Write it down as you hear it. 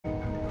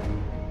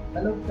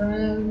Hello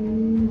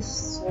friends,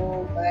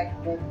 so back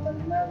with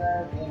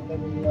another gameplay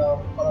video of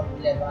Call of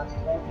Duty Advanced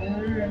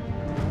Warfare.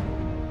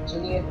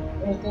 चलिए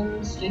उस दिन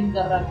stream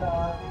कर रहा था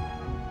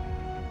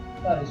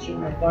और स्ट्रीम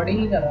रिकॉर्डिंग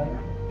ही कर रहा था,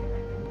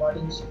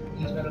 रिकॉर्डिंग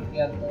बीच में रुक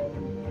गया तो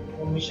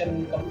वो मिशन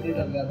कंप्लीट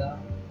हो गया था।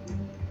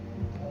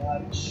 तो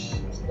आज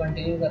इसको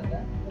कंटिन्यू करते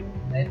हैं।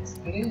 Let's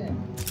begin.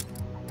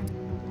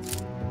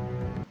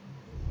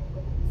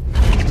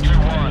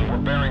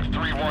 We're bearing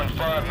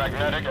 315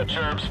 magnetic at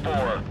Cherubs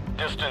 4.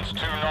 Distance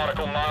 2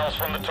 nautical miles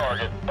from the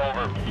target.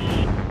 Over.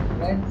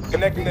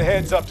 Connecting the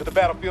heads up to the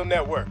battlefield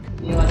network.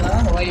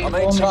 Our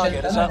main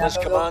target is Atlas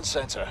Command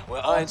Center,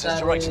 where Irons is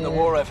directing the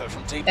war effort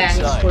from deep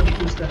inside.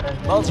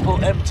 Multiple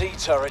MD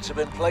turrets have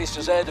been placed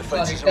as air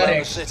defenses around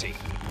the city.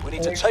 We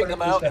need to take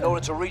them out in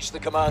order to reach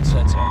the command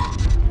center.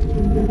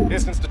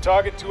 Distance to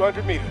target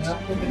 200 meters.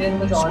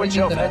 Switch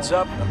off heads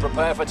up and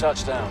prepare for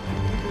touchdown.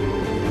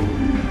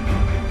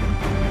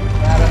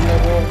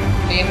 वो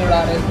plane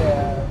उड़ा रहे थे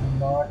यार,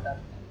 बहुत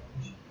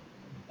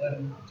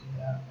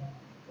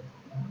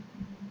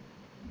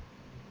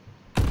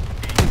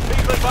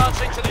People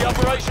advancing to the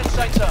operations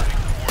center.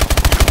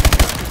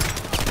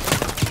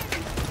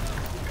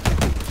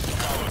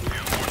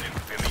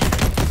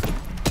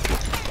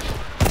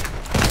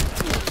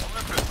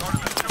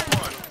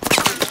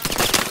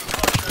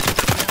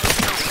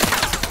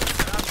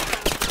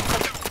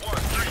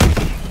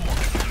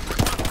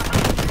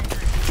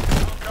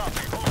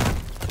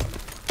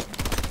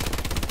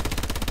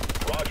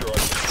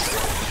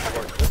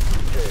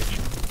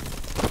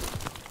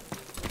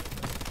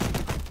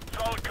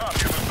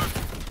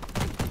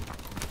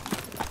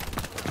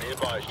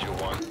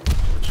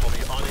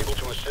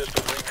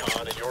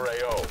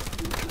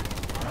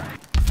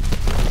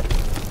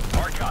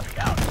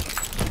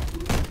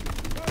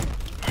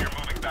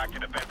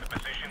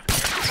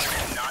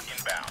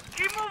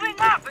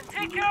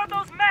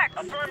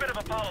 Affirmative,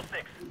 Apollo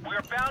 6. We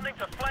are bounding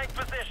to flank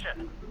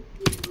position.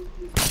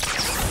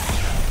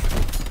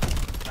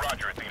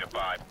 Roger, Athena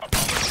 5.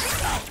 Apollo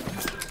 6 out.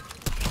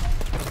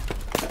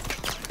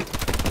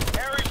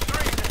 Ares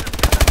 3, this is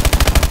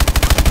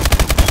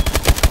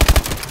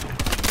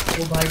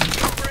Over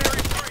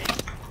Ares 3.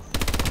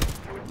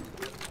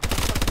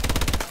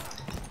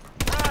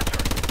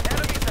 Roger.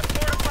 Enemies have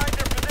fortified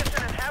their position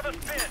and have us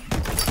pinned.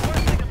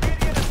 Requesting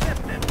immediate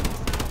assistance.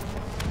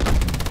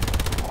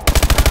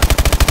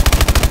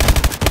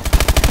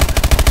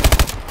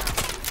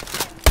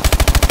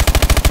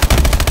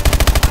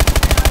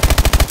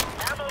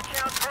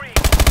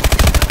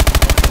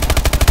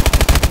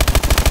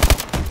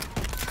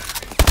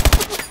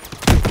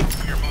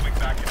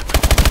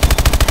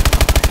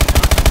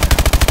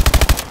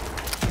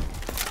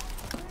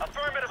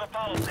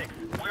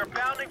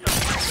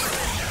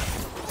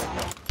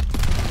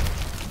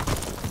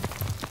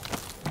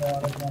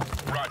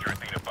 Roger,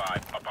 Athena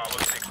 5. Apollo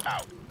 6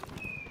 out.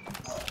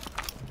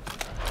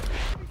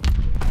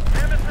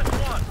 Nemesis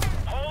 1,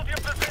 hold your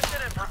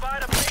position and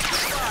provide a base of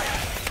fire.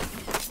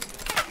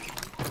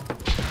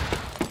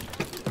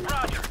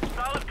 Roger,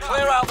 solid cover.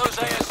 Clear out those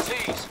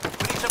ASTs.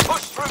 We need to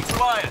push through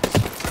to Irons.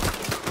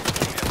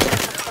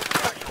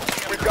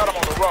 We've got them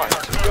on the run.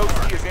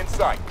 POC is in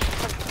sight.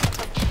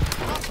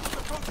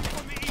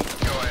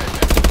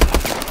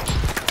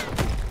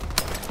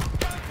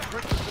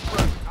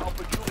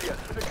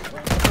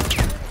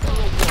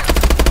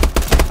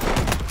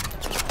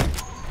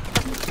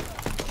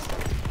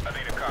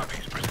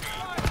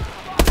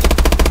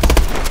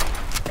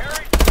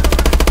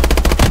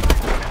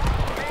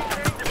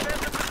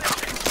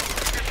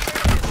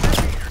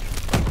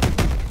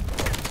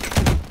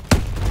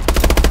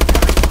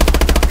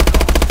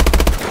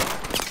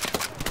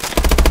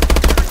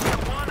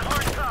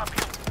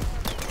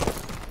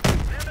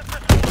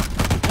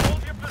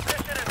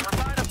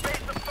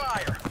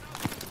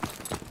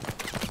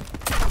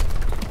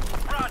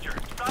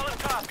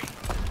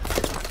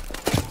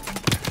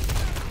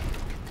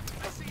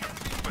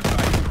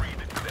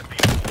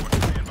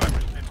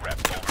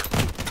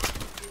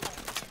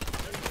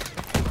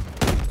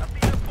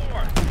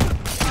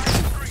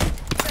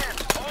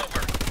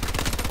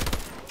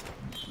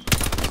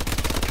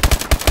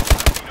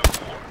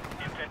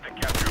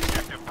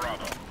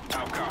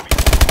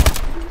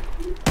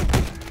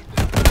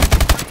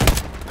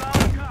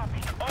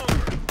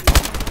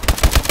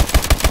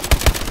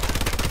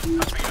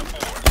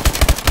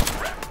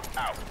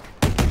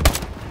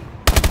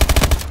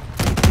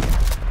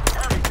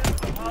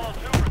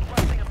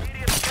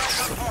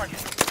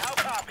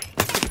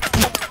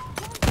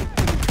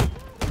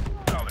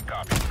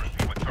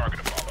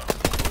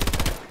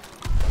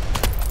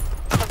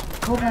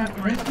 Go back,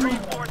 right now.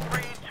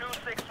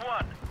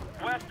 343261,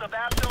 west of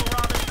Abdul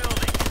Rahman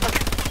Building.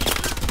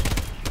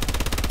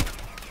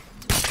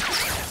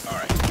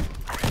 Alright,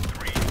 grid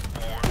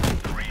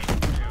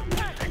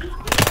 343226.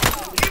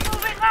 Keep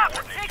moving up!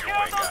 Take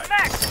care of those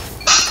mechs!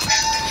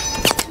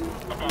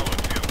 Apollo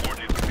 2,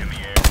 ordnance in the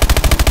air.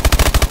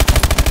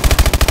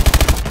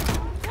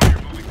 We're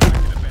moving back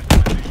to defensive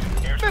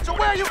position. Mitchell,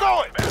 where are you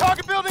going?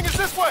 Target building is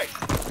this way.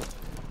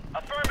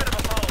 Affirmative,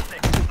 Apollo 6.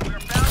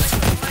 We're bounding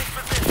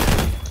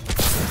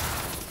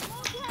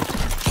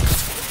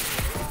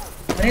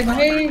अरे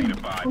भाई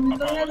तुम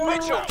निकलने दो।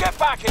 Mitchell, get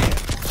back here!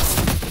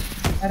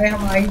 अरे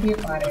हम आई भी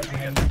पा रहे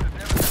हैं।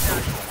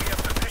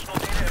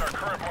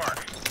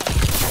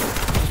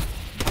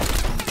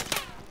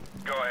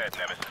 Go ahead,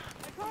 Nemesis.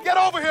 Get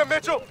over here,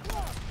 Mitchell!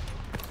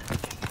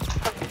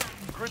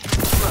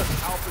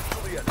 Alpha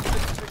Juliet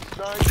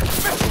 669.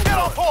 Mitchell, get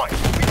on point!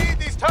 We need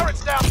these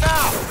turrets down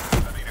now!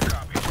 I need a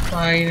copy.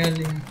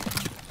 Finally.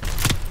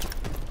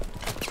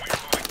 We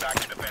are moving back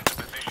to defensive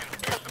position.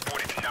 Air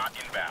support is not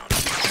inbound.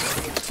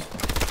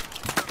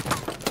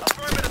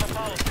 Affirmative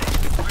Apollo 6.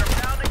 We are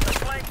pounding the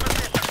flank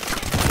position.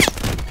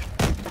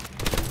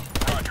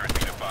 Roger, it's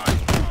Beta 5.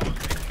 Apollo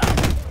 6 out.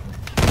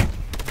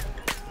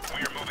 We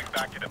are moving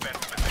back to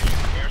defensive position.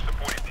 Air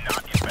support is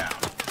not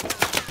inbound.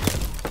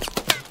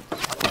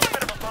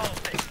 Affirmative Apollo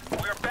 6.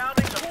 We are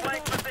pounding the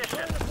flank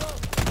position.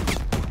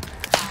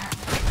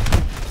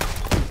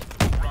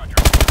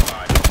 Roger, Beta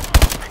 5.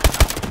 Apollo 6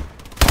 out.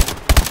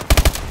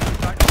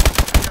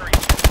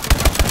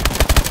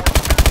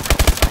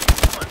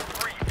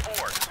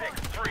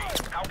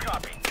 How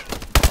copy?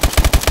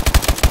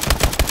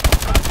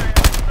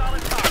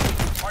 Solid copy.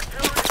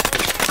 Artillery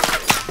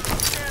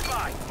stand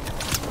by.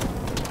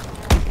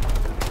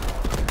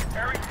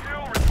 Area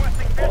 2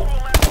 requesting visual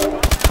left.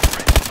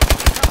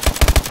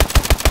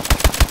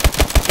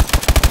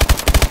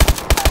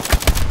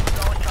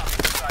 Solid copy.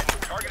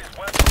 Target is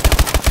west.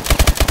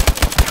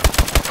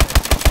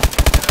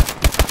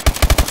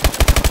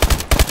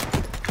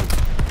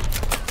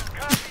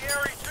 Copy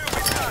Area 2,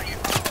 we got you.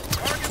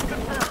 Target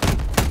confirmed.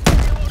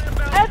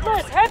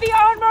 Atlas, heavy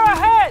armor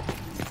ahead!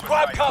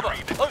 Grab cover!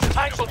 Those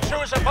tanks will chew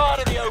us apart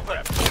in the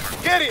open!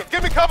 Gideon,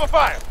 give me cover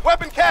fire!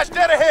 Weapon cache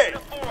dead ahead!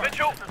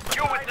 Mitchell,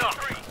 you're with Knox.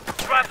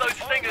 Grab those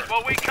stingers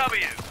while we cover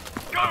you.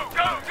 Go,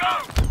 go, go!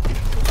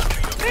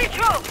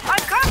 Mitchell,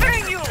 I'm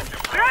covering you!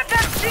 Grab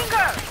that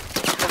stinger!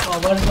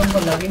 Cover तुमको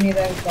लग ही नहीं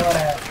रहा है cover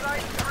है।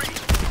 Side 3,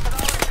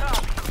 solid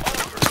copy.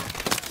 Over.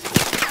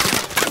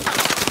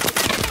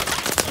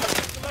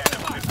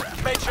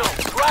 Mitchell,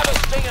 grab a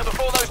stinger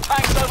before those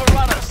tanks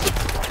overrun us!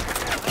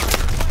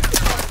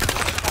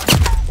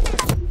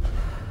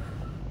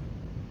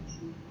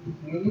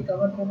 मेरी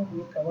cover तो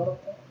नहीं cover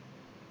होता है।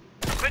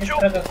 Mitchell,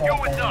 you're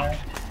with Knox.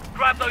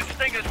 Grab those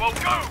stingers while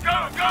go, go,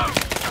 go!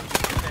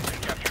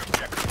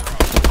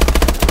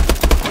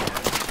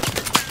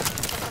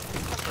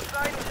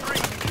 Side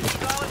 3,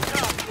 solid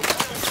copy.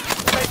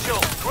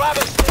 Mitchell, grab a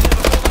stinger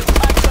before those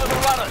tanks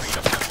overrun us!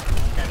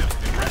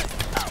 Seriously,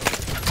 Knox?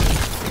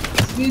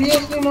 Area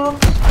 3, Nemesis 1.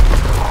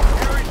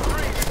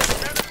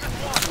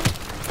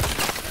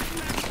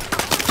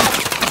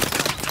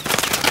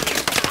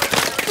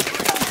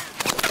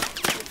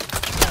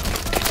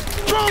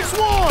 Drone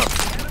swarm!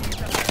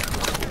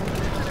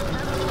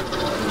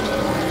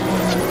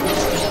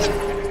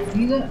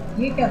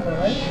 ये क्या था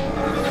भाई?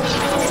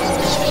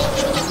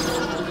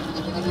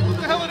 What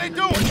the hell are they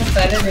doing? तो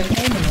पहले देखा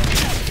ही नहीं।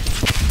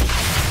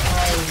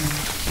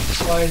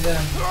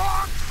 Poison.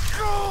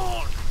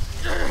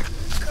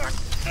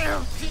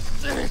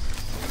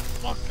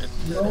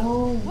 No.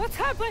 What's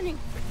happening?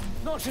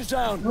 Knox is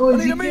down! No, I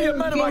need Ezekiel, immediate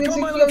medevac on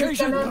my Ezekiel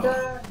location! cannot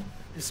die.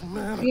 This King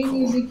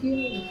medical.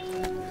 Ezekiel.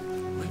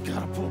 We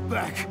gotta pull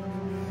back.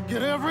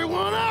 Get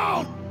everyone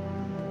out!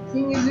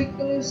 King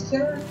Ezekiel is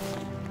dead.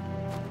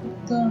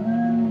 What the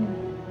hell?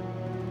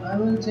 I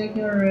will take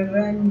your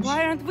revenge.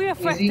 Why aren't we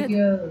affected?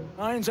 Ezekiel.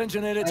 Irons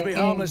engineered it to be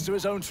Okay. harmless to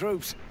his own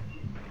troops.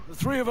 The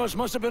three of us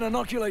must have been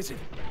inoculated.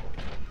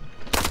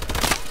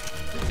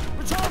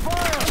 Return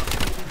fire!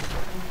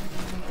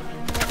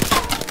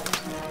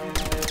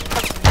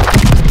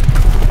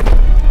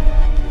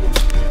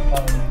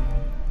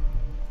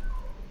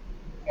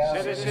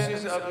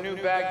 Citizens of New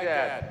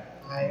Baghdad,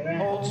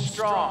 hold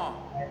strong.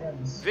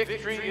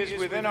 Victory is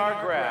within our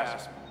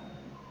grasp.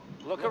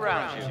 Look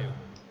around you,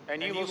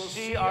 and you will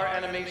see our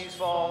enemies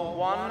fall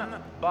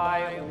one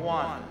by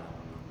one.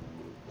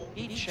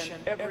 Each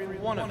and every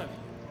one of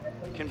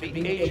you can be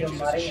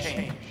agents of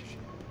change.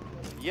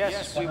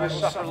 Yes, we will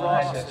suffer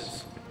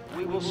losses.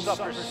 We will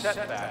suffer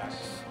setbacks.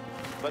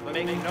 But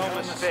make no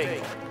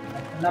mistake,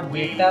 अपना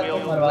बेटा को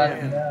मरवा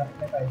दिया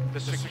अपने भाई। the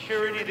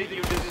security that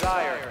you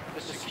desire,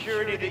 the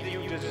security that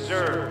you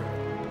deserve,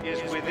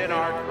 is within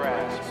our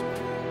grasp.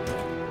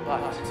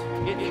 But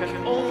it can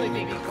only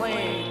be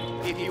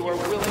claimed if you are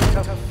willing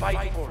to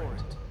fight for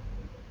it.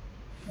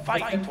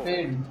 Fight for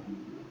it.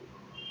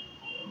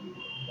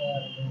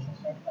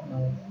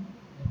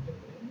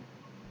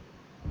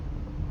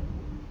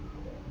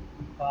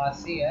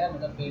 पास ही है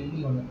मतलब fail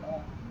नहीं होना था।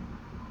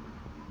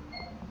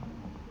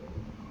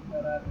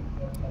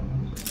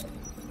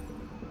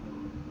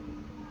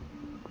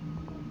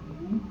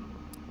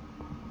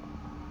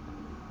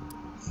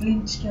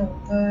 Flinch क्या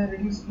होता है?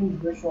 Release flinch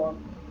the shot.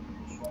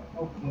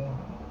 Okay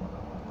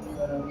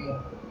हो गया।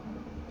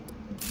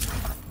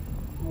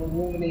 वो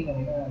मूव नहीं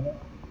करेगा ज़्यादा,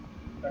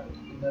 बट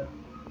इधर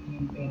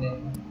टीम पे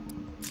रहेगा।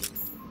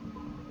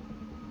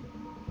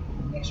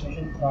 Next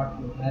mission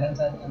throttle. Irons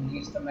has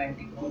unleashed the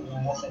manticore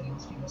virus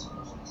against US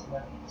forces,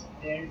 but it's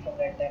failed for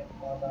the attack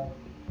for the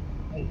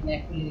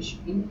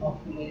inoculation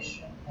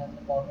has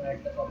the power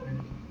at the property,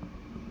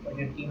 but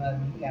your team has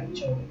been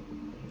captured.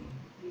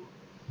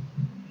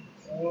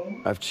 So,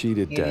 I've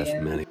cheated death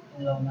Gideon many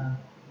and Lona,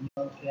 you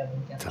all three have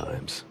been captured.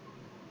 times.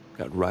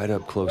 Got right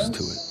up close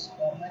to it.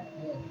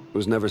 It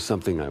was never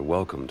something I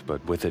welcomed,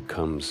 but with it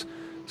comes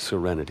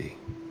serenity,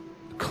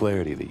 a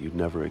clarity that you'd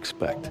never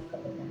expect.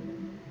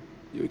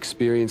 You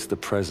experience the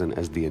present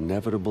as the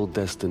inevitable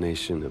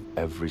destination of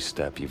every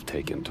step you've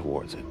taken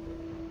towards it.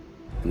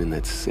 And in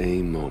that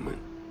same moment,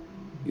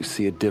 you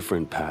see a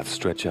different path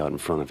stretch out in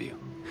front of you.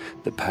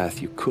 The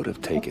path you could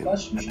have taken at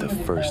the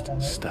first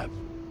step.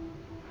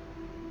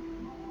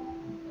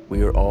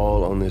 We are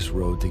all on this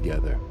road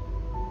together.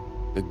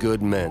 The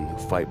good men who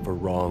fight for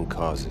wrong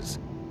causes,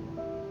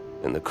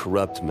 and the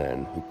corrupt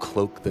men who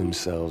cloak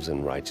themselves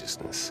in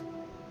righteousness.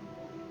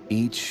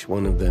 Each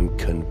one of them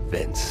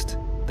convinced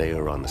they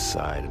are on the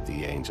side of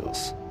the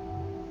angels.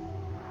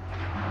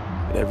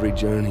 But every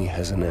journey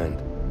has an end,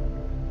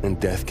 and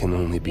death can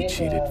only be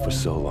cheated for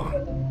so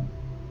long.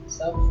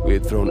 We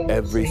had thrown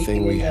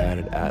everything we had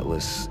at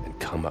Atlas and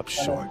come up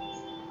short.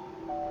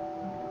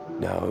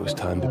 Now it was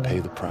time to pay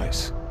the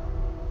price.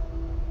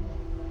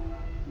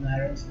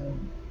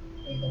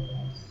 Pay the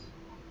price.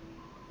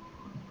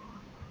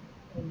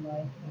 In my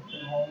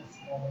little house,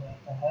 what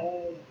the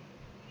hell?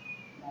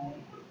 Now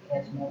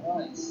catch my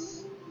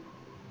voice.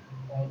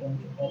 Why don't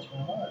you catch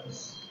my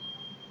voice?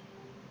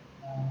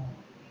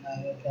 Now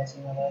you're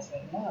catching my voice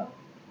right now.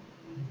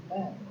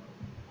 Man.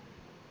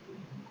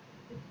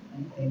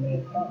 And they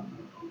may come.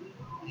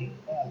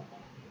 Like that.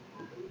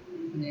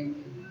 They will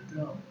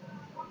drop.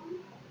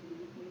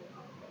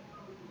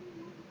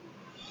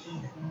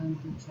 Trying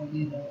to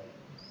truly rise.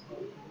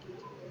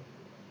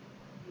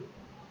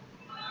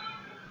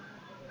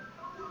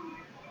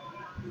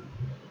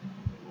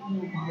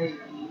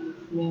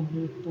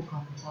 To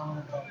come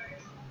down.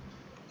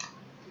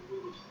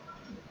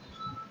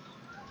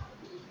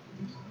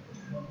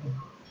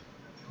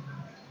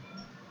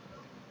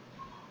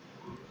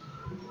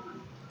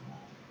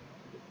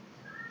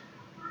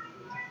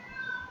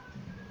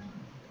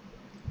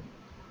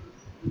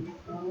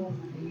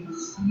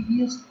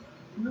 Serious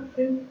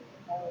nothing.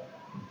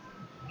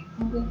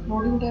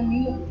 Loading time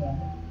नहीं लगता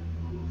है.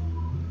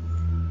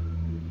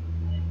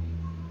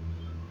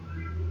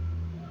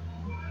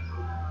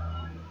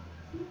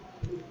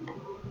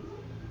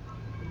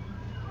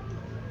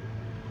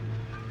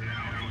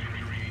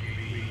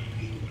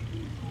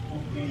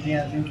 Okay, he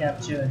has been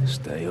captured.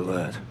 Stay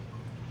alert.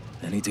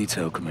 Any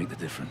detail could make the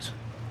difference.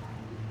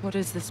 What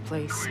is this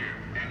place?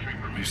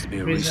 Used to be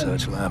a Prison.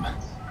 research lab.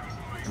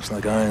 Looks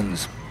like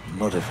Irons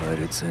modified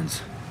it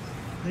since.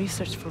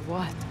 Research for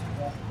what?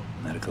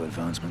 Medical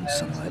advancements,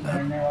 something like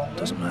that.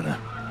 Doesn't matter.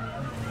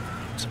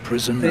 It's a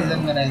prison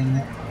Prison now.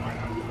 बनाएंगे.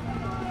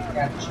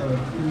 Captured.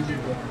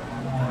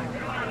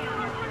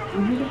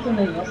 Usually तो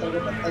नहीं है. सबको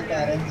पता है कि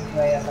Irons जो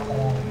है ऐसा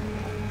करा है.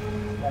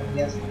 But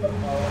yes,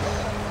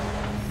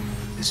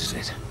 This is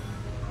it.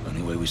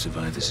 Only way we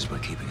survive this is by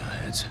keeping our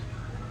heads.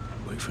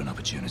 Wait for an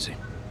opportunity.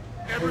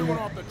 Everyone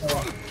off the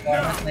truck.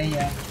 format नहीं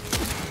है.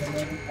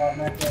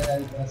 Format के है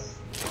बस.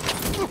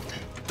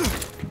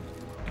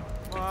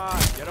 Come on,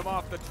 get him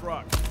off the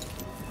truck.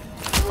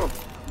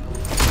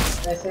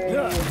 ऐसे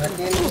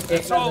भरने में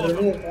देखना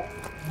जरूरी है क्या?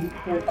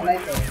 तो उतना ही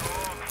तो.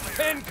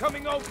 Pen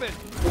coming open.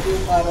 खुद ही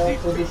मारो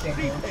खुद ही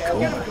फेंको.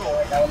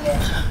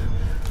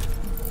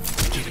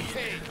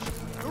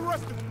 The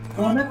rest of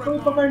format कोई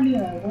पकड़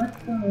लिया. What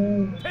the?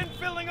 Pen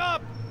filling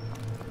up.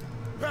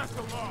 Pass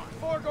the line.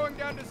 4 going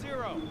down to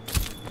 0.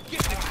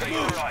 Get the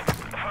cage.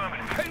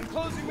 Pen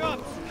closing up.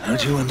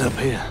 How'd you end up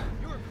here?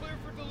 You were clear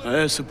for Our delivery.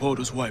 air support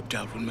was wiped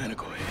out when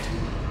Manico hit.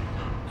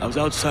 I was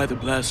outside the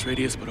blast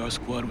radius, but our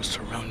squad was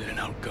surrounded and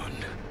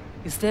outgunned.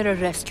 Is there a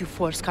rescue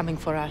force coming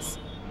for us?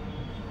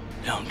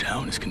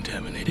 Downtown is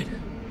contaminated.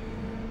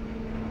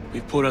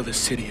 We've put out the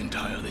city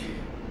entirely.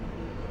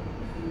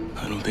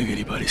 I don't think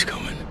anybody's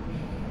coming.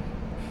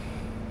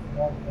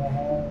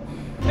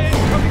 Pen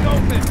coming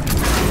open.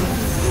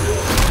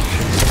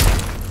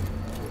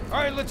 All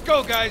right, let's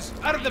go, guys.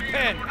 Out of the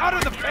pen. Out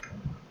of the pen.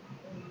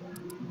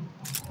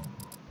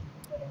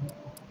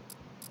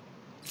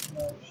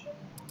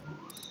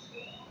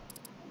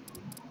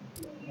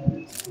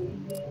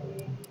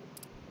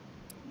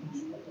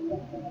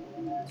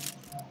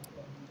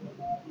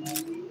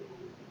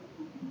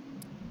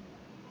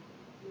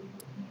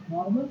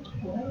 Normal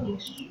or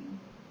extreme?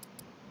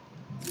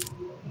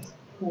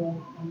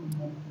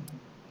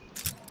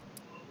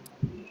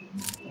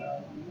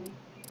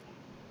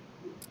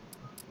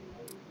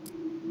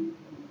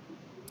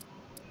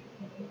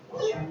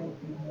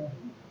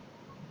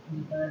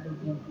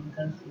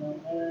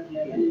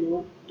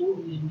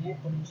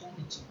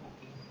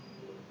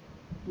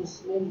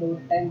 उसमें load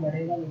time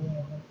बढ़ेगा नहीं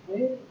होगा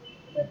फिर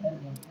better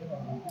game पे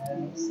होगा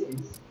iron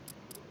sales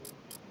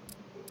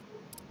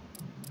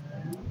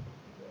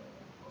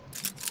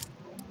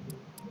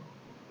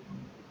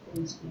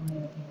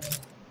इसमें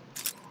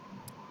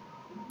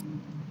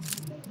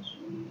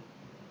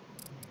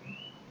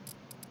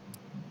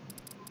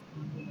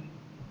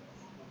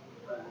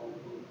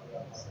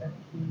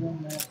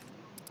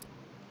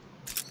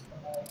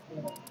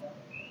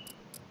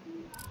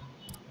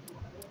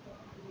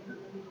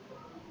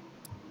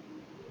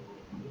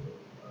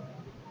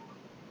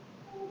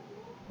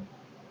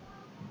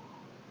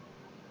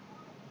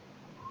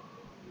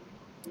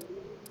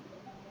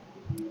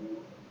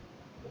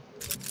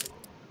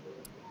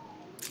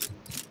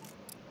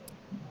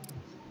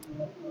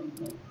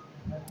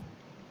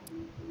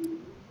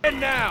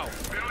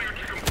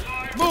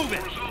Move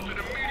it!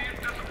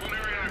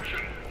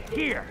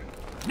 Here!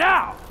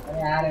 Now!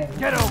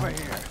 Get over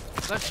here!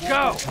 Let's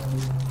go!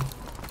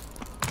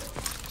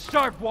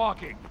 Start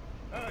walking!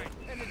 Alright,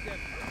 headed down.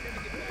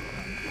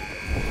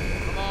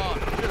 Come on,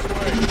 this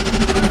way!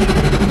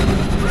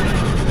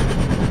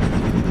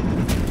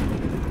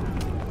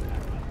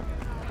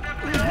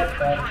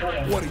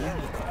 What are you?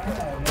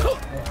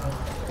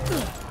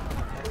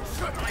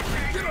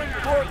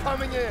 More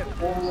coming in!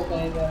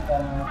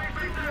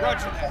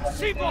 Roger that.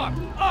 C-block,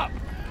 up!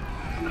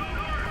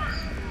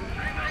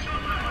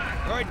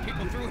 Alright,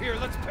 people through here,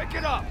 let's pick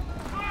it up!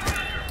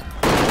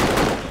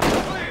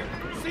 Clear!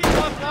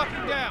 C-block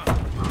locking down!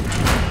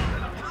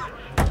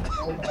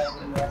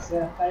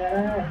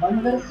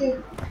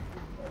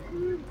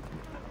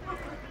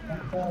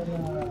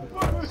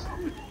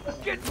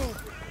 Get moving!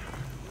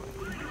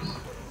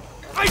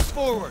 Ice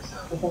forward!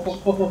 We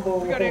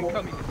got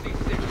incoming at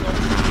C6.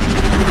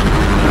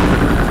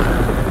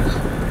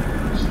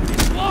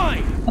 It's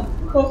flying!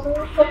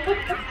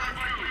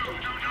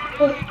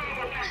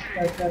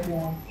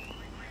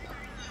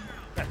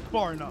 That's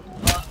far enough.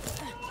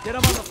 Get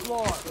him on the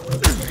floor.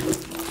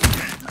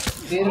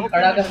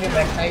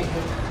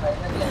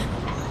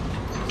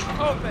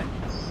 Open.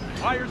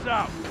 Fires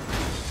out.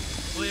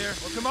 Clear.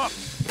 Hook him up.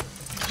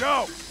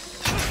 Go.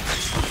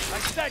 I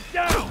said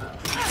down.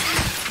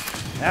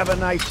 Have a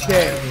nice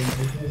day.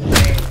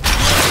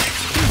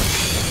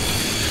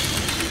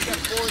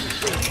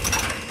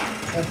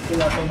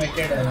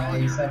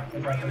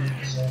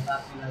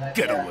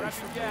 Get away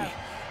from me.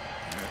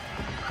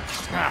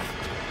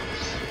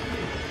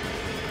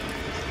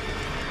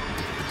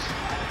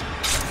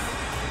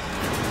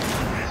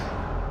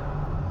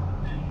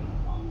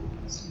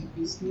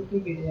 Sleepy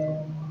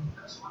again.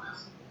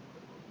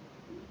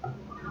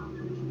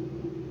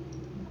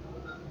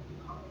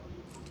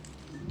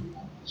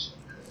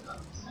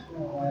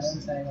 Oh, iron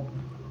side of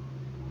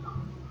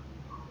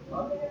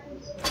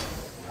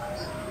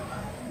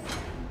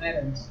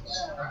irons.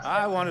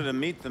 I wanted to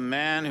meet the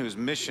man whose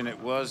mission it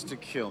was to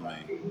kill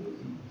me.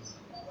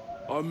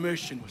 Our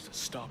mission was to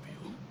stop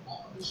you.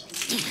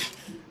 If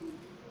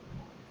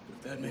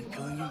that meant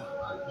killing you,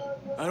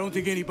 I don't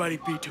think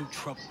anybody'd be too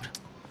troubled.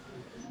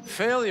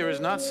 Failure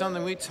is not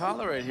something we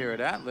tolerate here at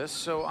Atlas,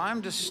 so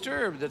I'm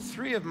disturbed that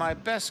 3 of my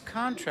best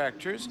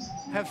contractors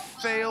have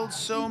failed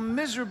so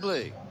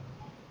miserably.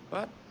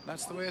 But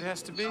that's the way it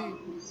has to be.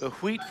 The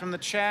wheat from the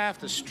chaff,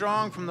 the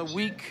strong from the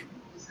weak.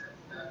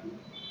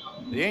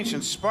 The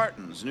ancient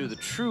Spartans knew the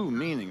true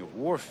meaning of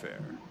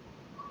warfare.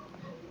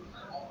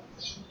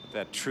 But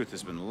that truth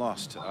has been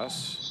lost to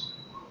us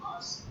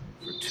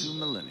for 2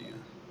 millennia.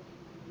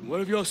 What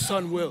of your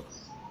son, Will?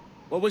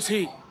 What was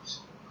he?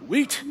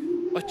 Wheat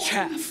or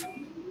chaff?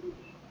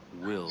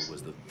 Will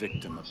was the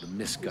victim of the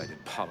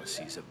misguided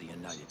policies of the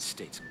United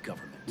States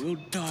government. Will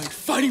died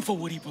fighting for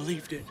what he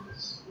believed in.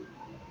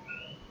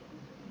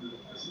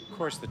 Of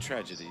course, the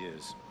tragedy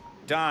is,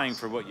 dying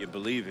for what you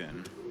believe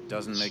in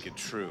doesn't make it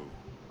true.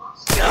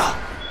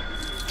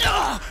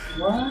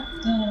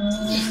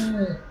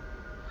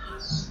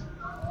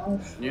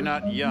 You're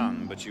not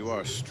young, but you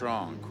are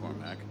strong,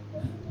 Cormac.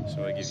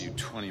 So I give you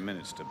 20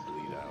 minutes to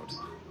bleed out.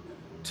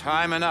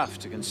 Time enough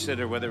to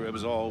consider whether it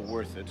was all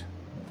worth it.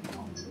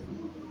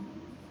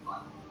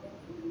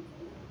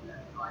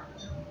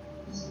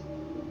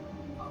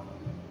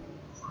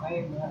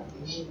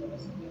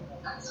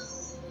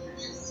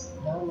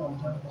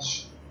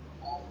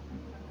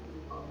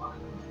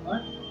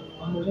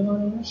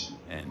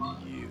 And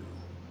you.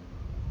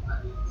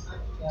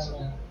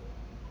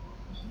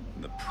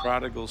 The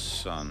prodigal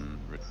son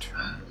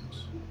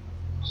returns.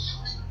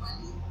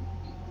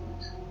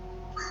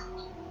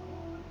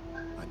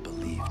 I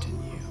believed in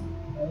you.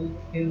 I'll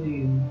kill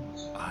you.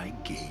 I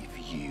gave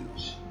you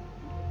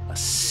a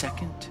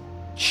second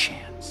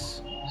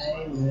chance.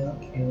 I will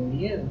kill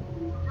you.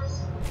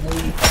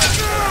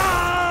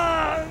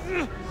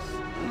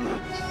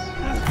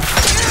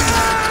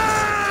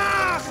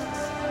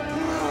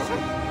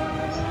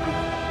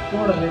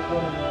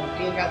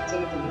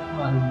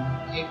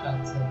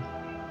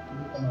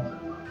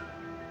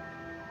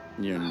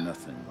 You're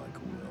nothing like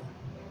Will.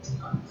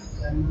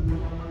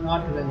 I'm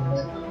not Will,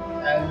 but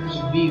I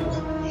will be Will.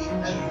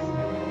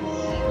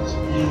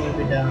 You will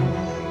be down.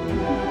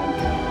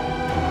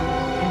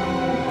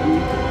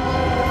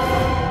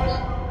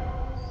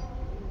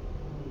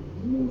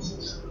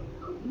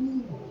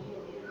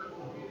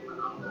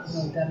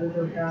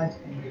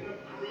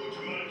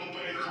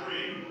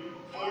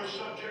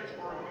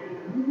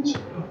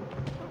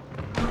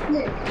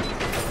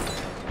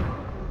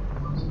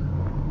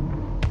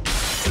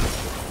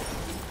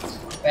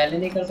 पहले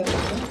नहीं कर सकते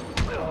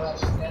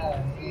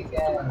ये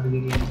क्या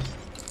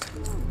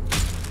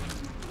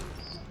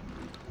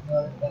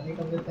पहले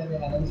कर देते हैं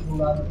एलेंस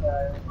बुला देता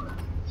है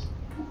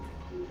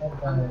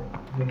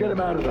Get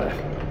him out of there.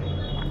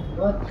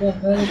 What the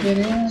hell,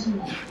 Gideon?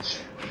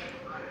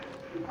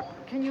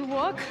 Can you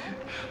walk?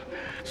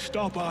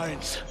 Stop,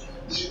 Irons.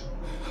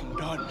 I'm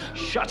done.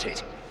 Shut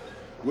it!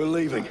 We're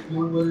leaving.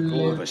 You will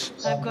All of live.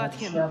 us. I've got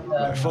him.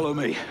 Right, follow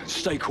me.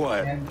 Stay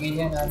quiet. And gain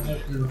an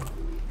objective.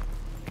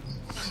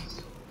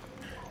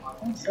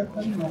 सब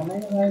कभी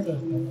normalize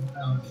होते हैं।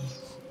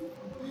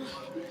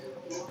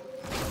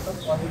 सब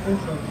positive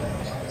होते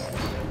हैं।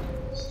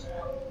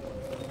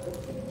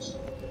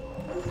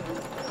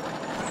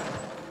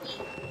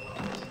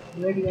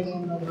 Wait करने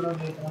में थोड़ा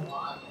देख रहा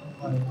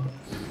हूँ।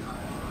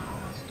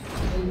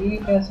 ये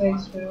कैसा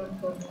एक्सपेरिमेंट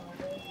करना है?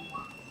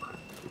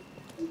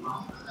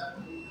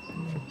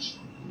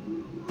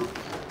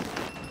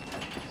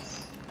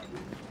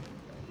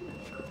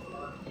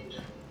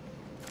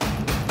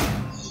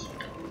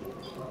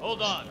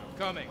 Hold on, I'm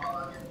coming.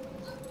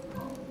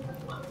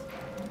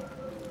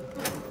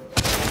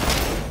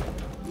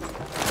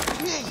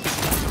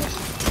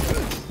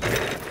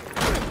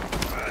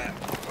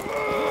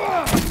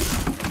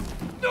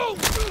 No!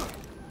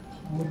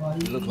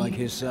 You look like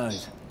his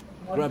size.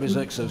 Grab his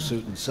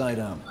exosuit and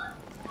sidearm.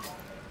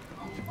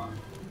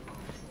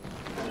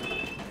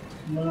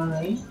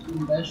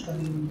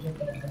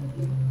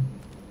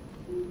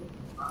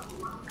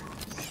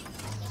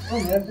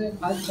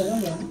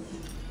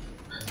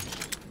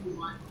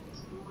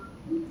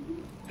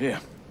 Here.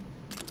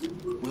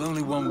 With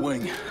only one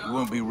wing, you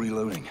won't be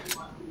reloading.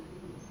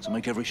 So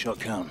make every shot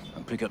count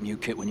and pick up new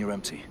kit when you're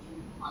empty.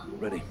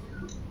 Ready?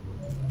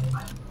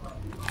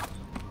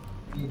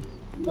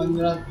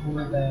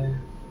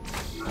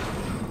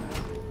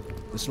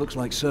 This looks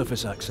like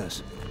surface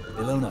access.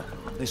 Ilona,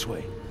 this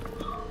way.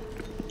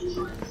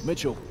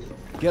 Mitchell,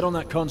 get on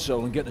that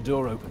console and get the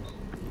door open.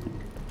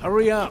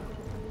 Hurry up!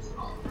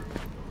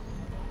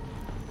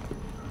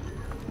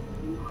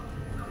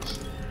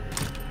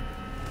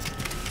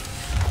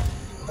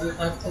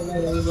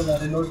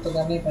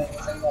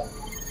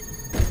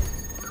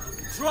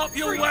 Drop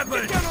your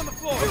weapon! Get down on the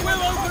floor! We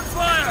will open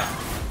fire!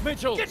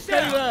 Mitchell, Get stay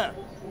down! there!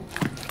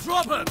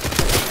 Drop him!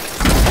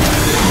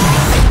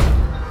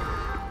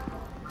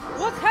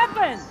 What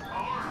happened?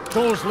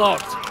 Door's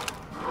locked.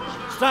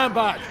 Stand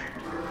back.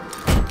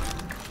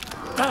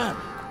 Damn!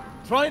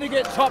 Trying to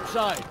get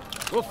topside.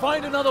 We'll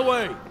find another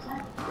way.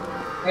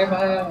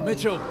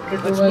 Mitchell,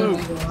 let's move.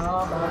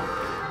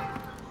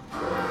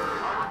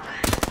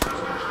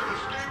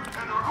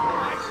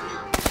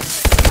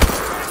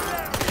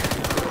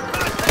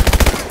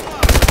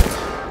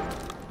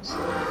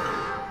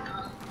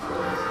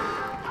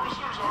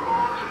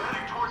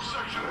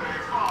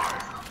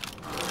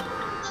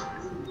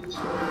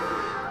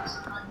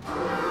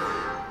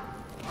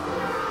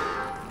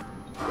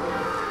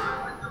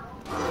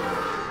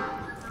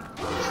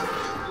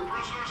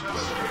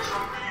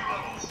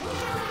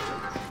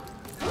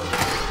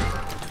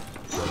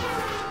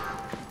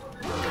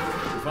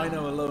 If I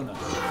know Ilona,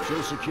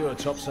 she'll secure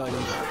topside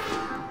evac.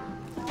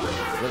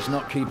 Let's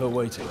not keep her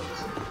waiting.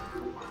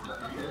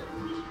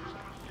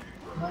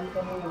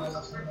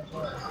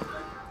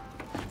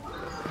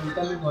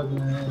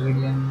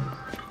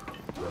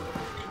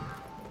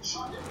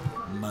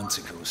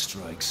 Manticore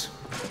strikes.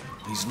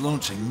 He's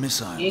launching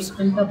missiles.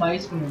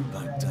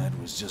 Baghdad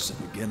was just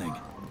the beginning.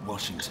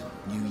 Washington,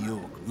 New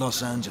York,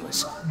 Los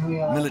Angeles.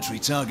 Military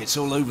targets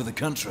all over the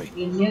country.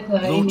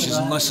 Launches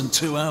in less than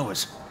 2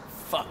 hours.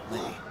 Fuck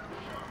me.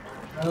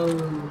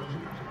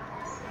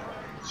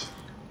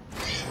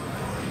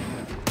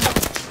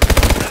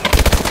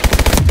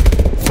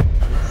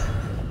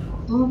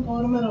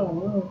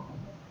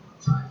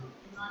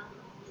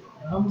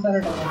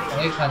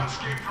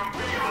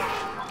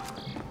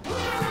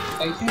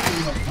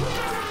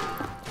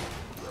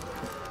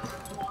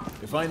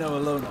 If I know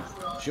Ilona,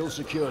 she'll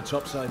secure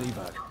topside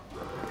evac.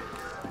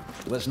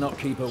 Let's not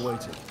keep her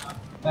waiting.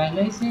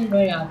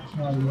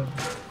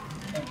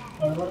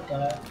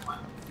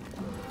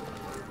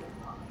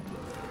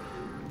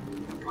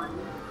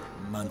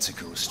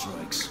 Manticore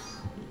strikes.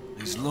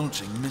 He's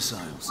launching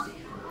missiles.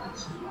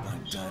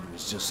 Baghdad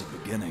was just the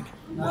beginning.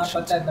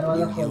 Washington,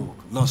 New York,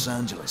 Los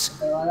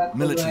Angeles.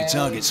 Military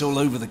targets all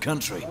over the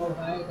country.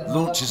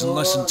 Launches in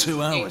less than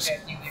 2 hours.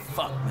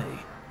 Fuck me.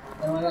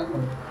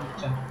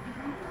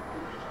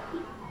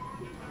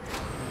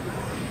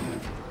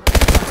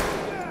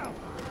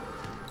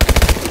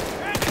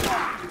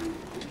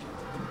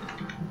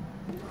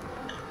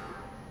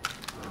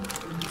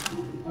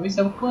 अभी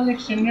सबको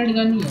extended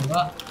gun ही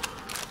होगा।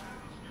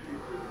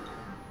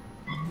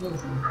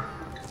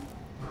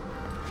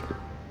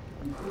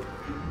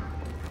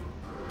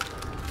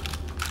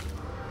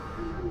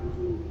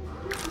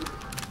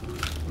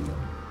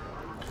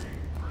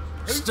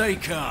 Stay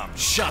calm.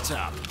 Shut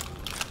up.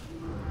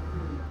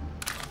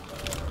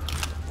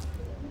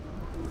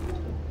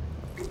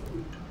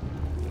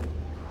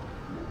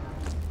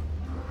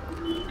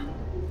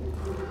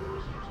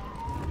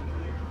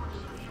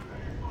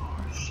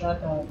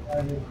 Shut up,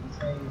 I will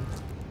say.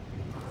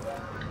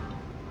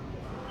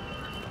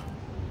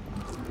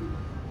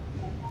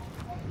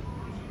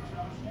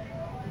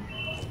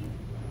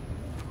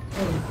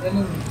 Hey, tell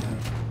me.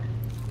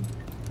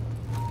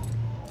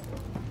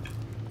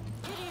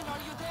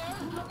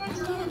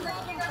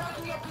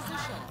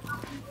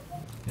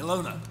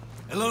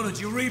 Ilona,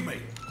 do you read me?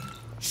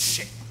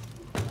 Shit.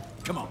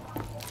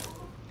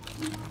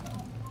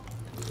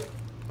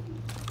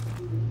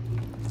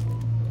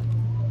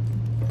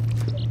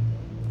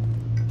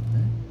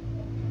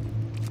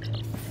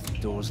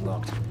 door's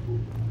locked.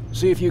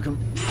 See if you can...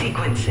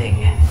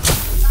 Sequencing.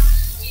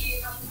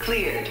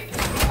 Cleared.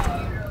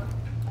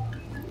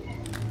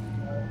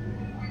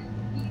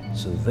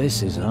 So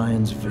this is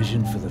Iron's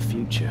vision for the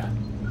future.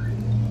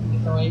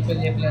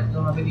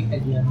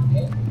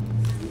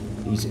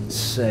 He's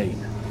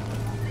insane.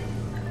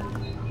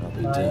 I'll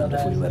be damned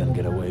if we let him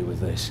get away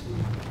with this.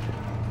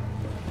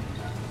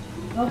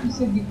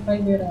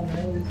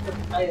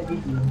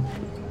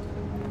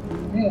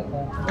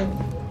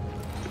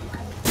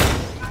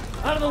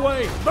 Out of the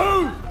way!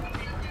 Move!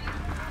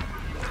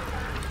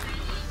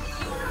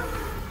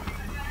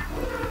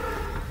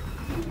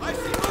 I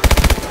see.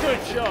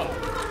 Good shot.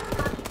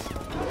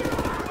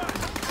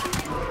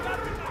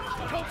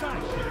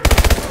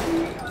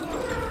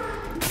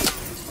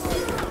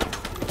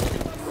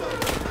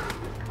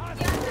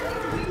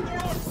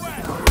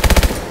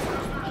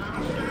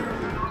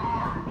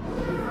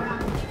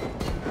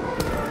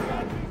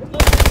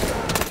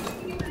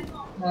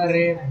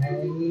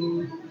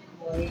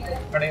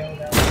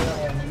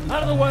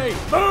 Out of the way!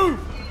 Move!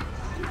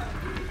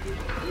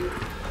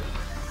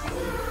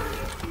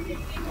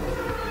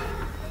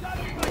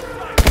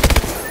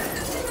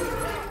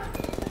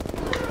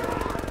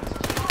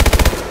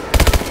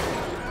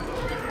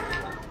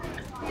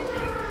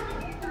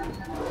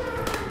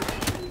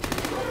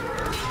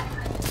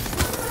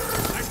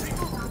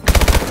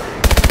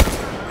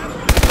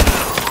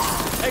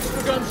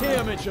 Extra guns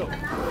here, Mitchell.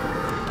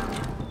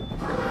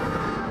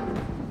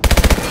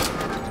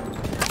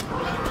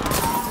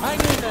 Hang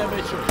in there,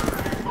 Mitchell.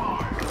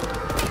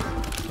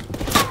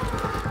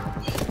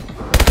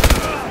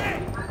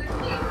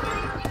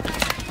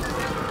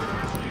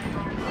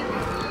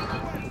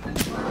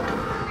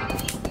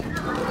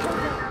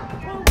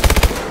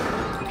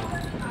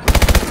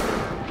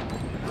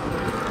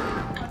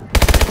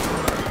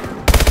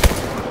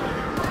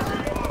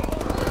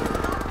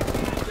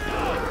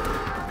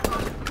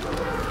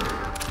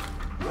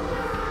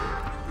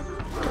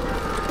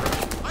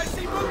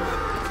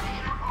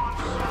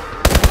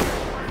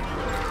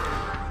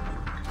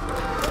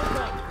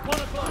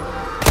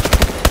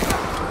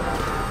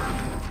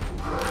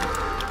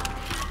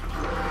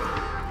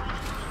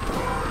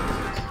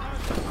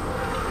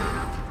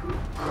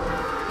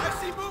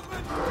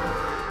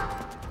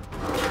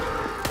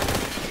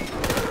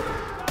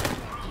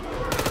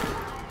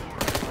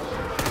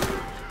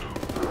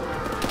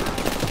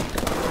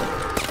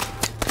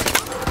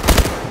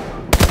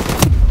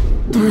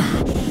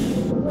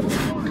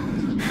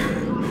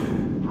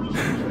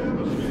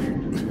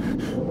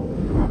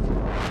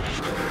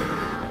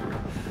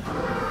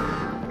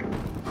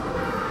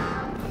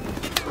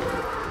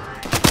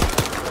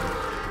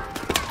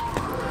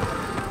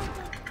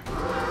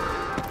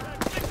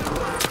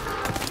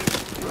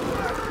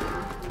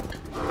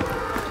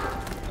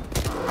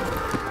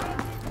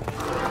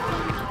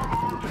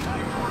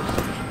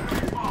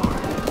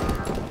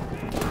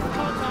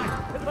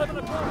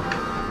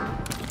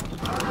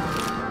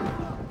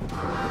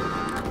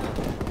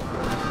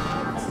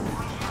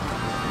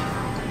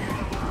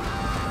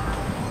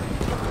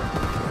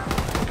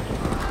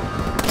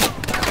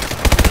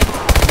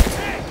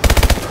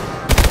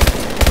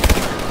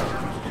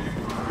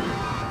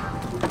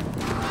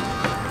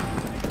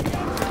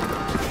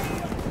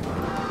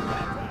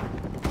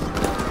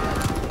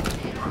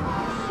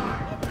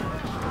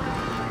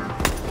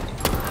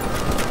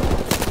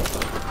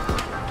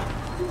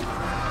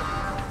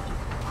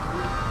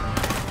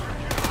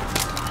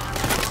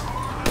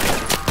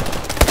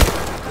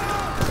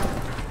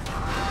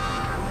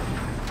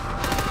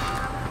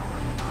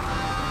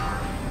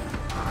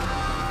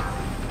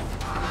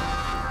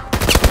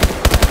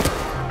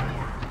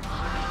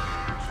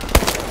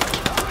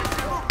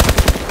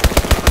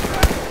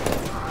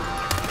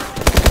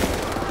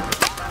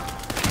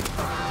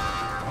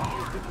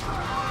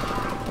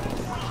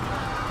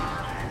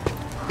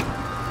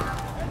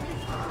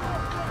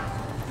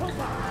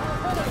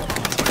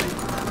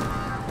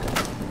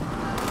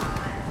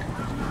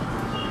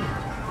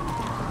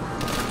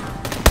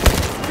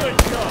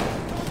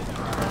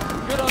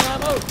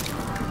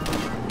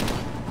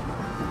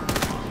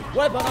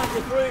 Weapon on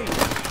your three.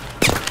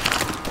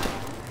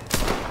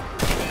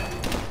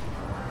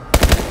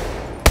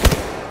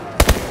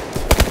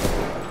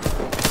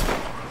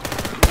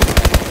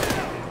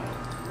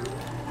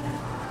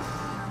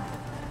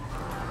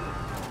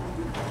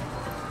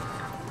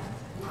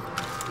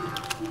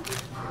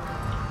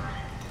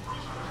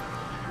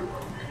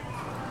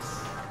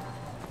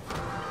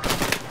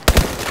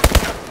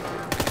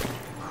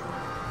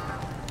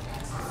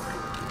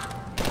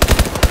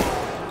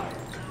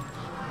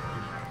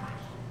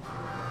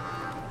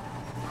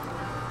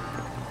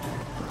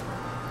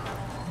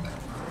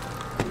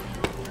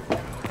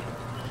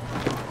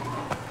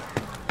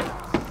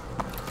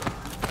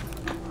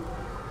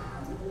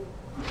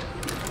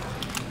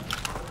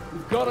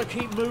 Gotta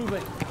keep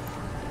moving.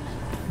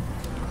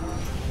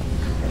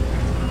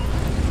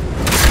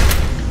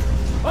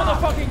 On the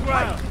fucking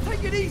ground! Hey,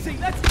 take it easy!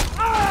 Let's...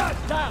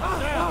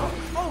 Down!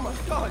 Oh my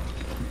god!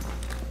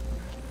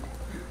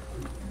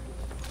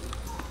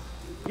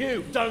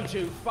 You, don't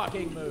you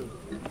fucking move.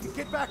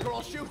 Get back or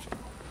I'll shoot.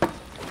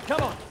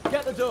 Come on,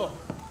 get the door.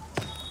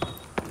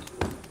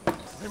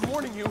 I'm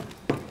warning you.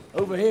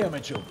 Over here,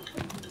 Mitchell.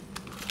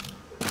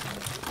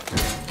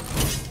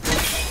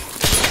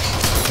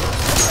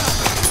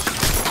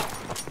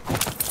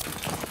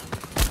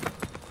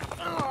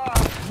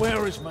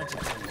 Where is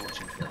Manchester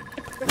launching from?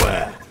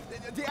 Where?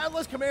 The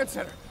Atlas Command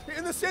Center.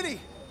 In the city.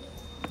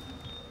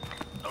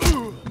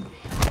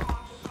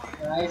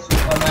 Nice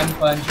Superman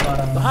punch.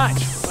 The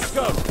hatch. Let's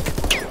go.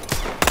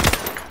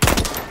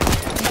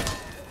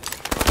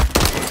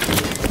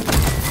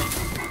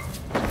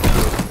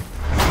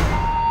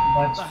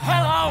 What the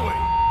hell are we?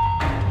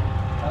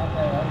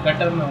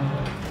 Better now.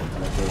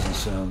 That doesn't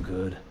sound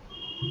good.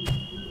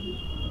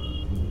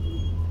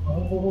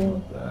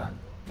 Oh.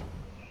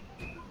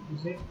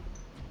 Is it?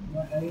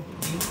 What are you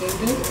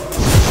thinking?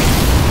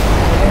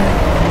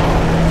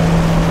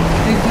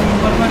 It is the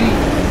infirmary.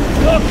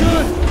 Not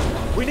good!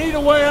 We need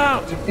a way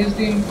out! It is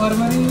the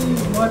infirmary.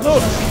 What?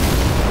 Look!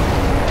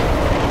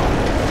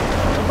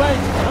 The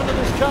bait under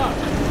this car.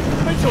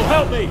 Mitchell,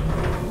 help me!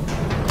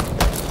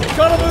 You've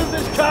got to move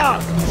this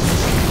car!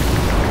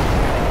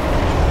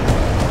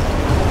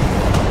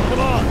 Come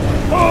on,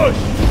 push!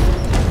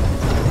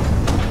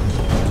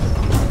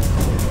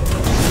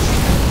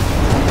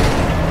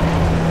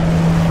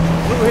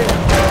 Through here.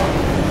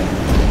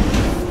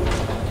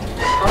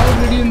 How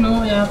did you know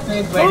you have to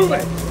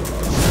wait?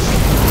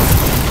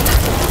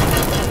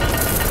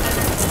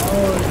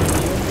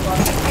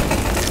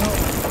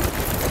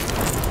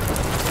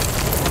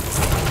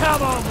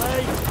 Come on,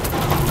 mate!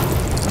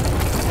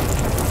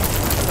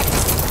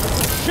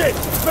 Shit!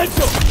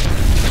 Mitchell!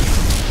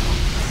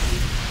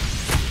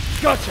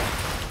 Gotcha!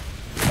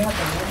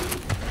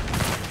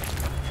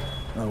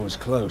 That was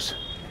close.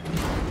 You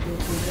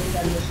didn't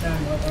understand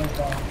what was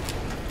that.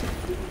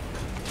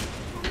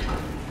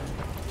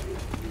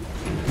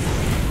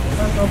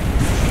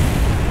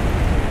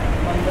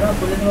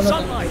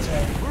 Sunlight!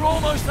 We're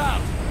almost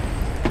out!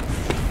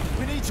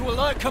 We need to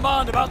alert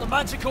command about the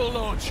Manticore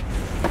launch.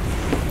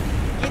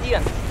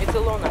 Gideon, it's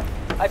Alona.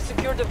 I've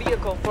secured a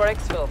vehicle for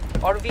exfil.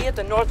 RV at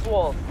the north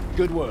wall.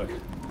 Good work.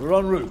 We're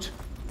en route.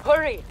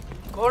 Hurry!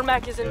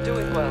 Cormac isn't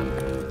doing well.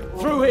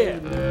 Through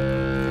here!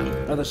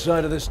 Other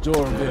side of this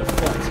door will be a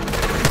fight.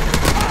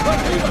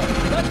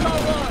 Let's go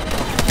one!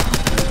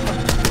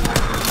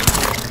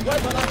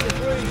 Weapon after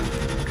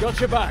 3. Got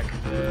your back.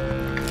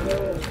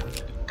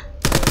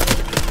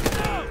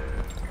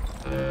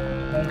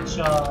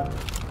 Headshot.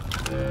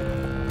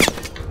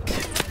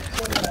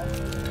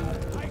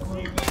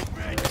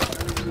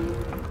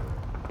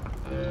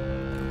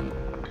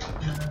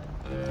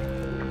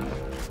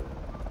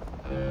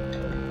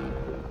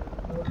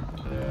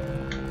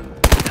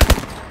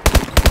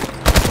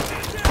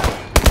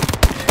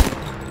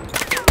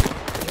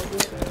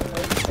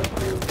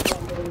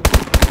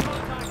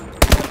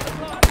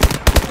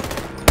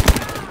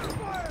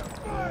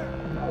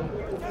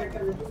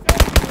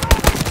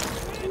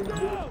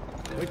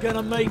 We're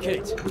gonna make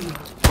it.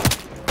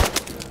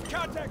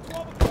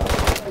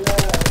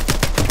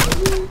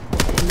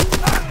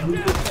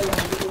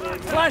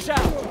 Flash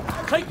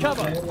out! Take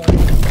cover!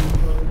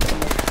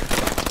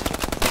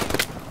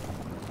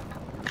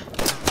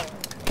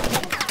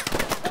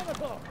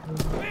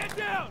 Man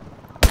down!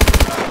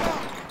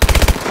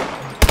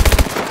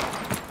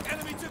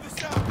 Enemy to the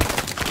south!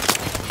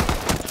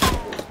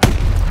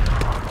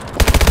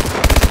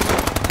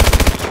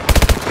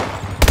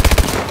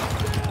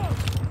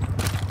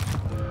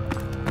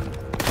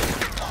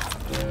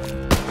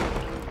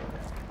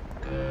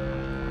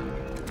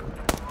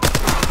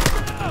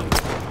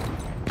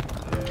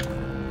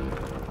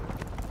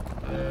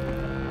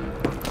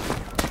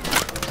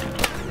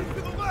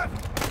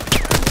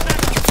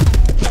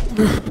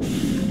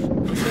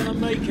 We're gonna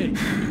make it.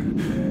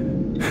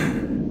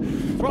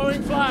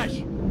 Throwing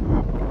flash.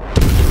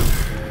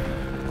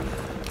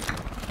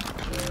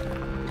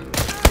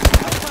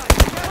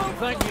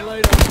 Thank you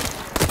later.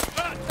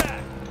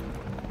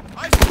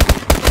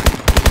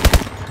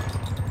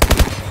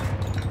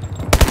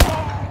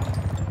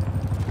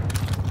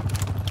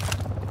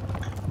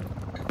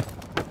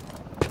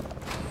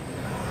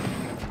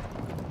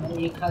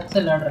 एक हाथ से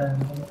लड़ रहा है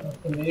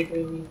तो late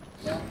हुई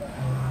क्या कर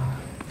रहा है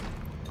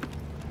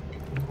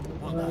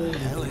What the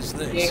hell is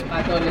this? एक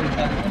हाथ वाले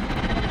इंसान है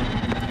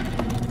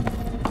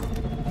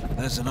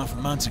There's enough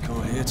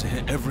Manticore here to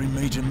hit every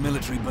major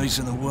military base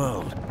in the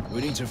world.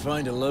 We need to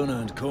find Alona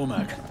and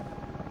Cormac.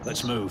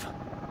 Let's move.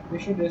 We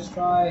should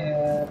destroy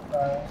her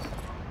first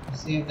to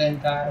save the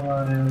entire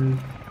world and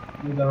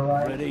do the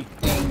right Ready?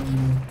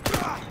 thing.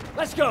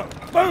 Let's go!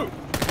 Move!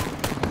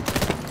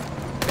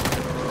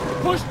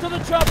 Push to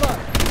the chopper!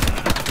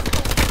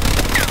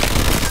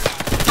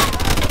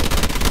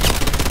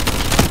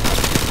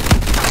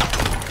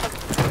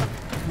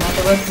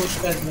 Push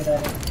कर दे रहा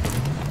है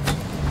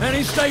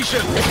Any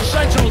station, it's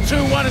Sentinel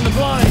 2-1 in the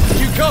blind. Do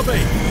you copy?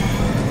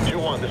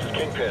 2-1, this is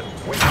Kingpin.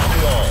 We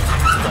copy all.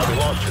 Thought we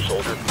lost you,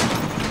 soldier.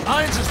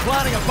 Irons is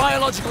planning a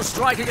biological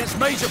strike against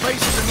major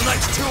bases in the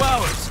next 2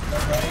 hours.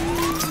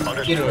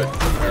 Understood.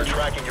 We're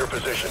tracking your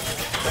position.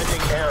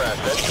 Sending air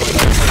assets to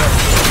assist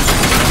production.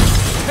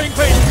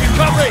 Kingpin,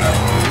 recovery!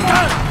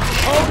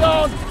 Hold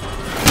on!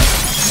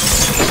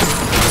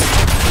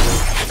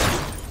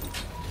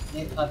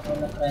 ये खाता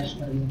वाला crash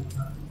कर गया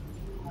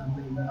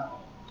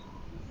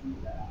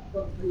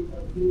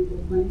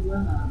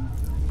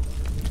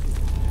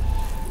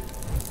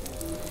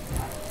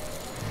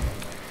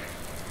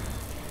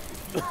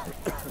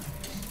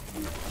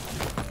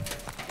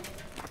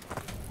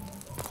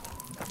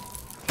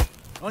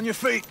On your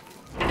feet.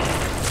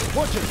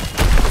 Watch it.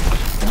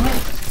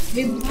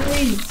 Big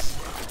points.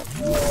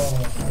 Oh,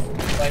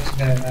 that's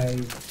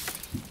nice.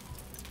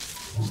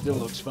 Still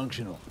looks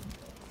functional.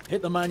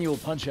 Hit the manual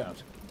punch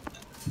out.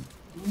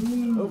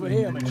 Over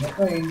here, man.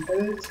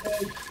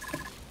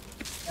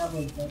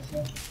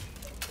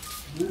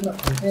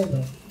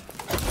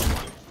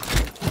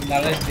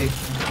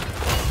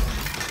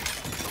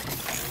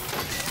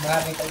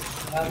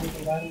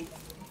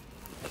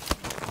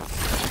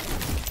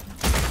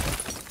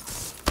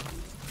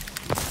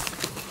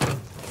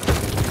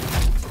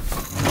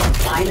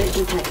 Pilot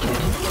detected.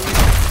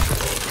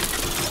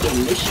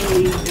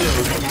 Initiating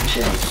neural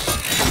connection.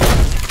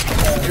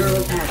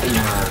 Neural passing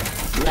nerve.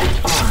 Left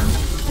arm.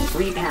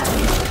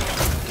 Repassing.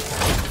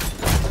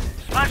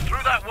 Smash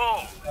through that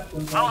wall.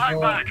 I'll hang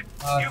back.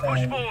 You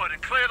push forward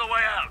and clear the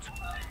way out.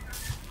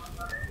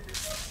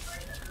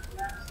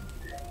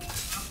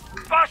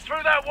 Bust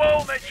through that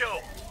wall,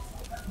 Mitchell.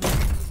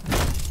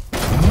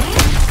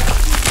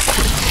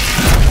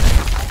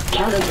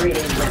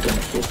 Calibrating weapon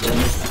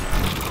systems.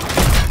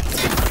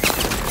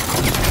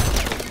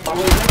 All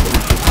weapon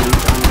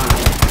systems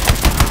online.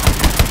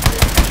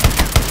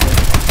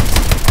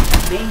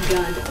 Main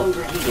gun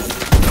overheating.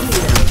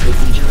 Cooldown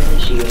procedure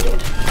initiated.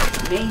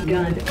 Main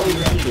gun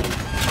overheating.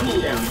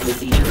 Cooldown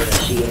procedure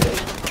initiated.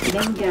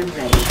 Main gun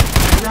ready.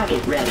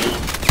 Rocket ready.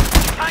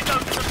 Tango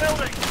to the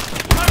building.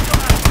 Smoke them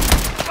out.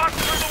 Bust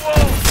through the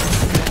wall.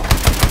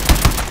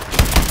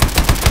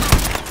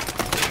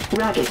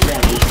 Rocket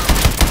ready.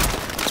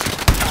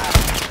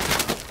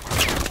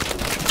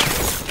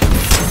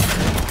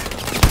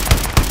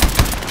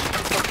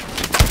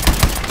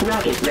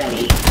 Rocket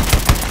ready.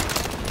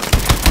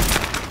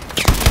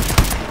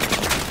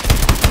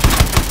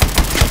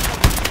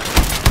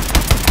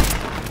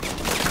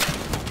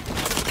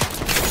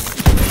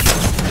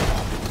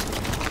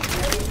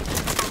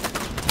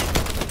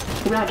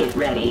 Rocket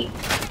ready.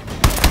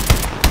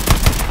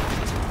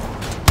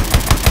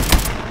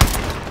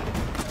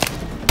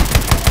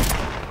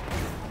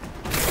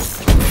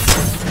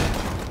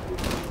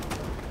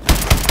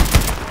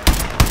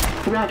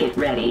 Rocket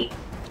ready.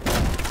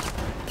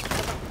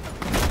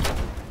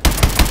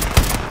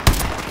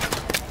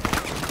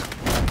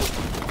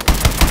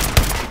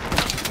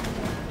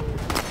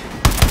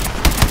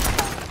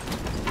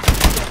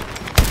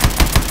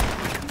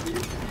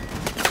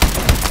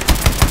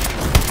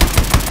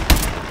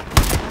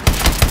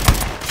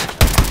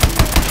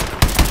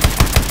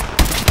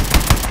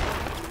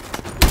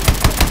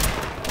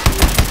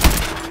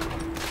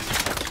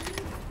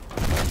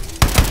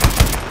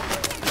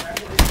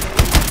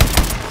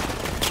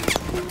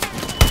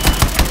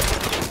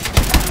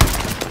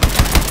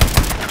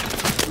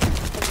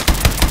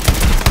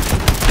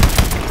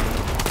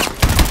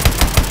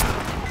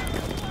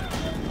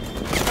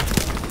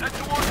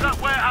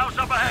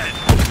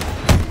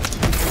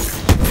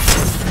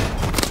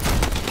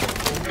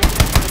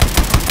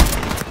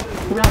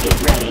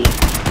 Rocket ready.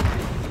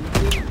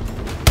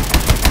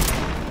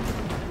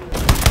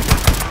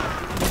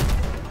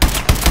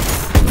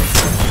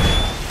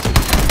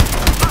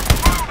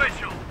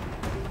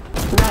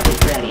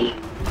 Rocket ready.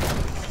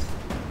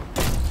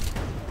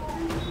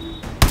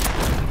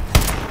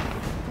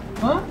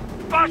 Huh?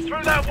 Bust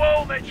through that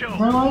wall, Mitchell.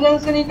 दरवाजा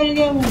से निकल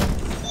गया मैं.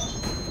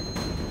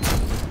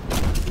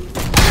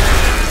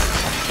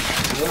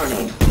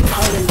 Warning.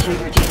 Hull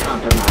integrity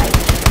compromised.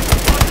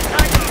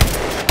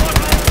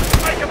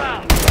 Take him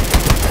out.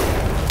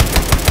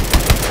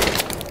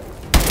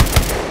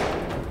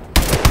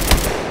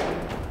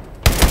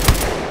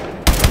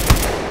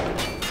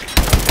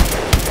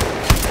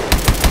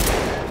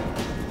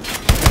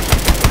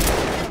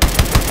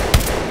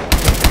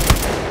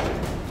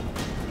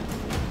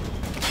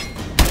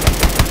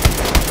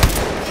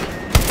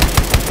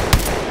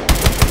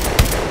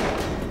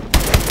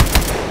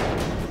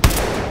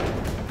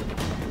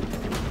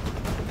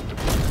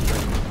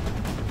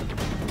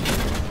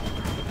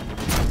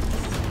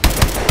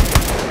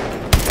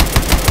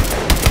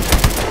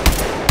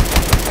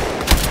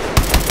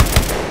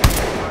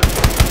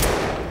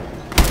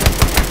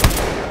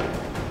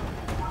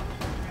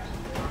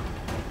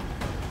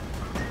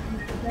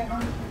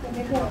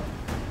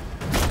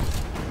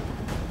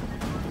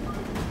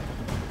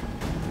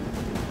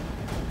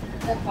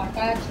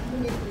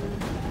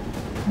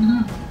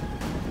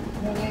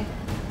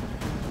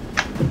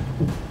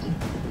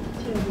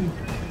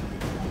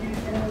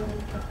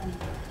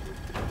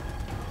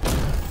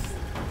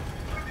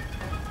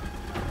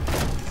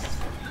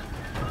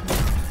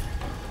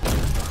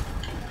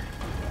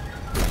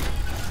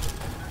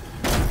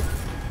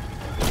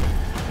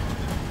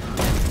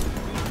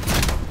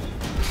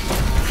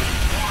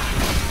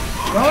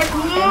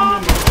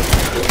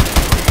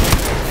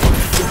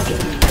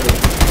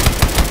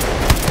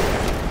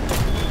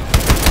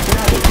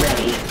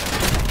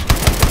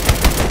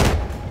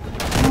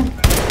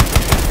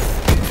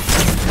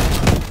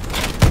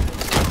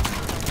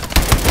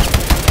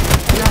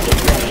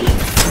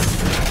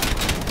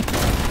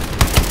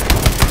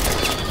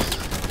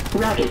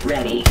 Rocket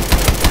ready.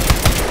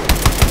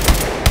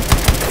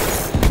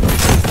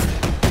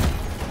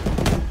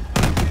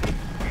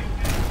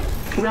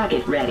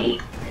 Rocket ready.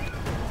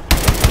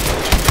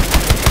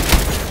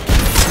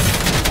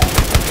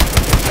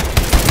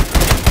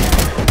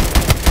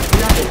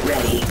 Rocket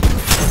ready.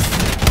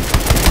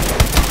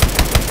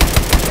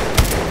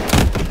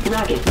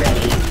 Rocket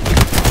ready.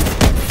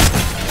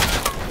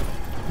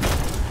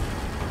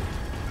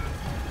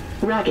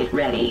 Rocket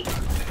ready.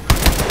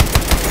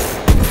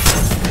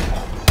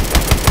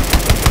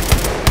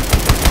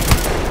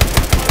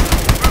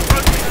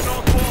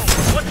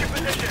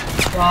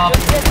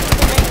 Just get through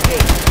the main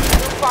gate.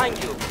 We'll find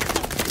you.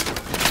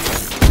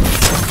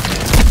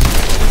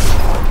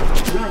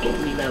 Rocket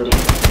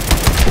reloading.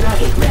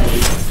 Rocket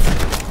ready.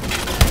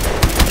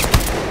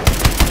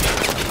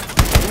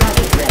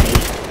 Rocket ready.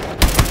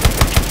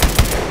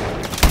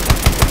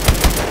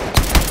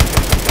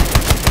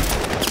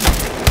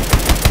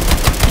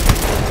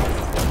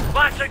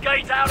 Blast the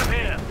gate out of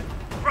here!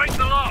 Break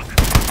the lock!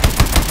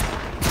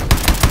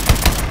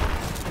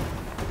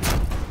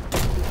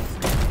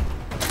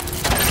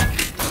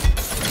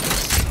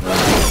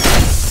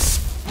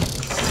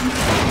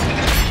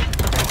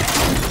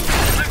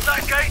 Lift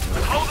that gate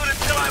and hold it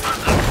until I'm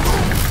under!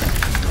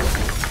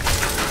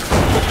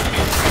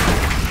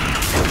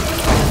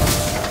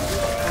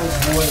 Oh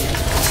boy.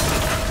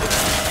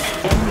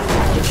 Enemy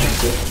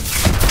detected.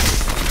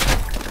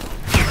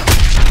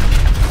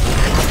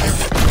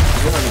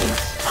 Warning.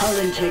 Hull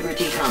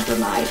integrity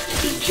compromised.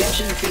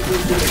 Ejection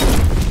frequency.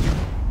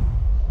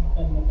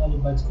 Mechanical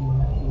बच गई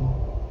है।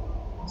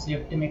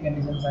 Safety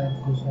mechanism शायद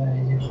कुछ है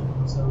ejection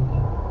से हो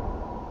गया।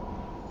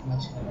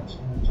 बच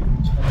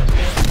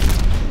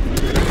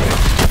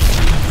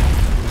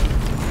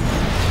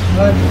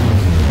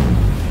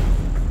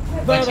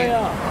There they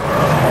are.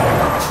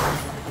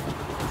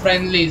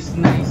 Friendlies,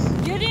 nice.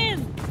 Get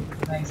in!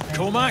 Nice.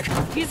 Cormac?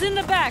 He's in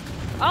the back.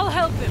 I'll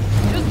help him.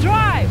 Just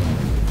drive!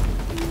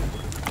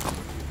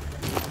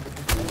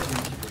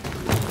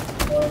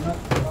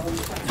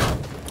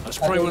 Let's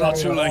pray we're not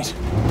too late.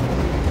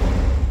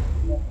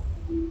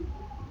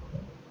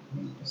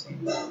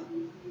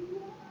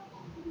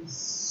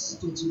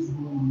 Stitches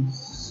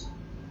wounds.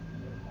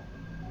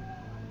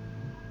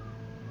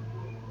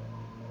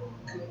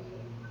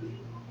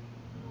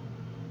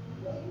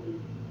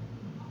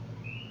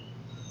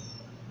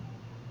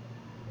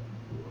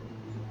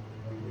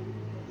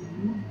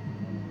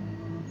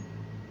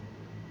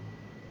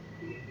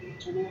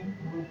 Today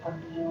we'll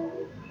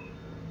continue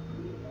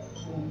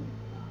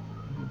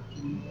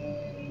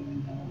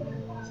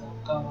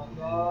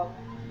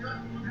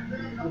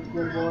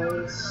good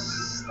boys.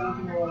 Thank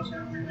you for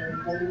watching.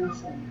 Continue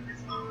soon.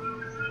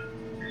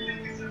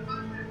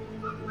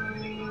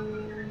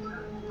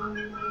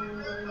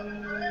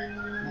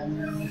 And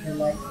if you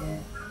like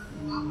it,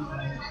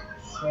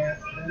 share,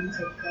 and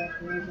subscribe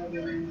to us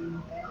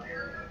again. Thank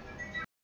you.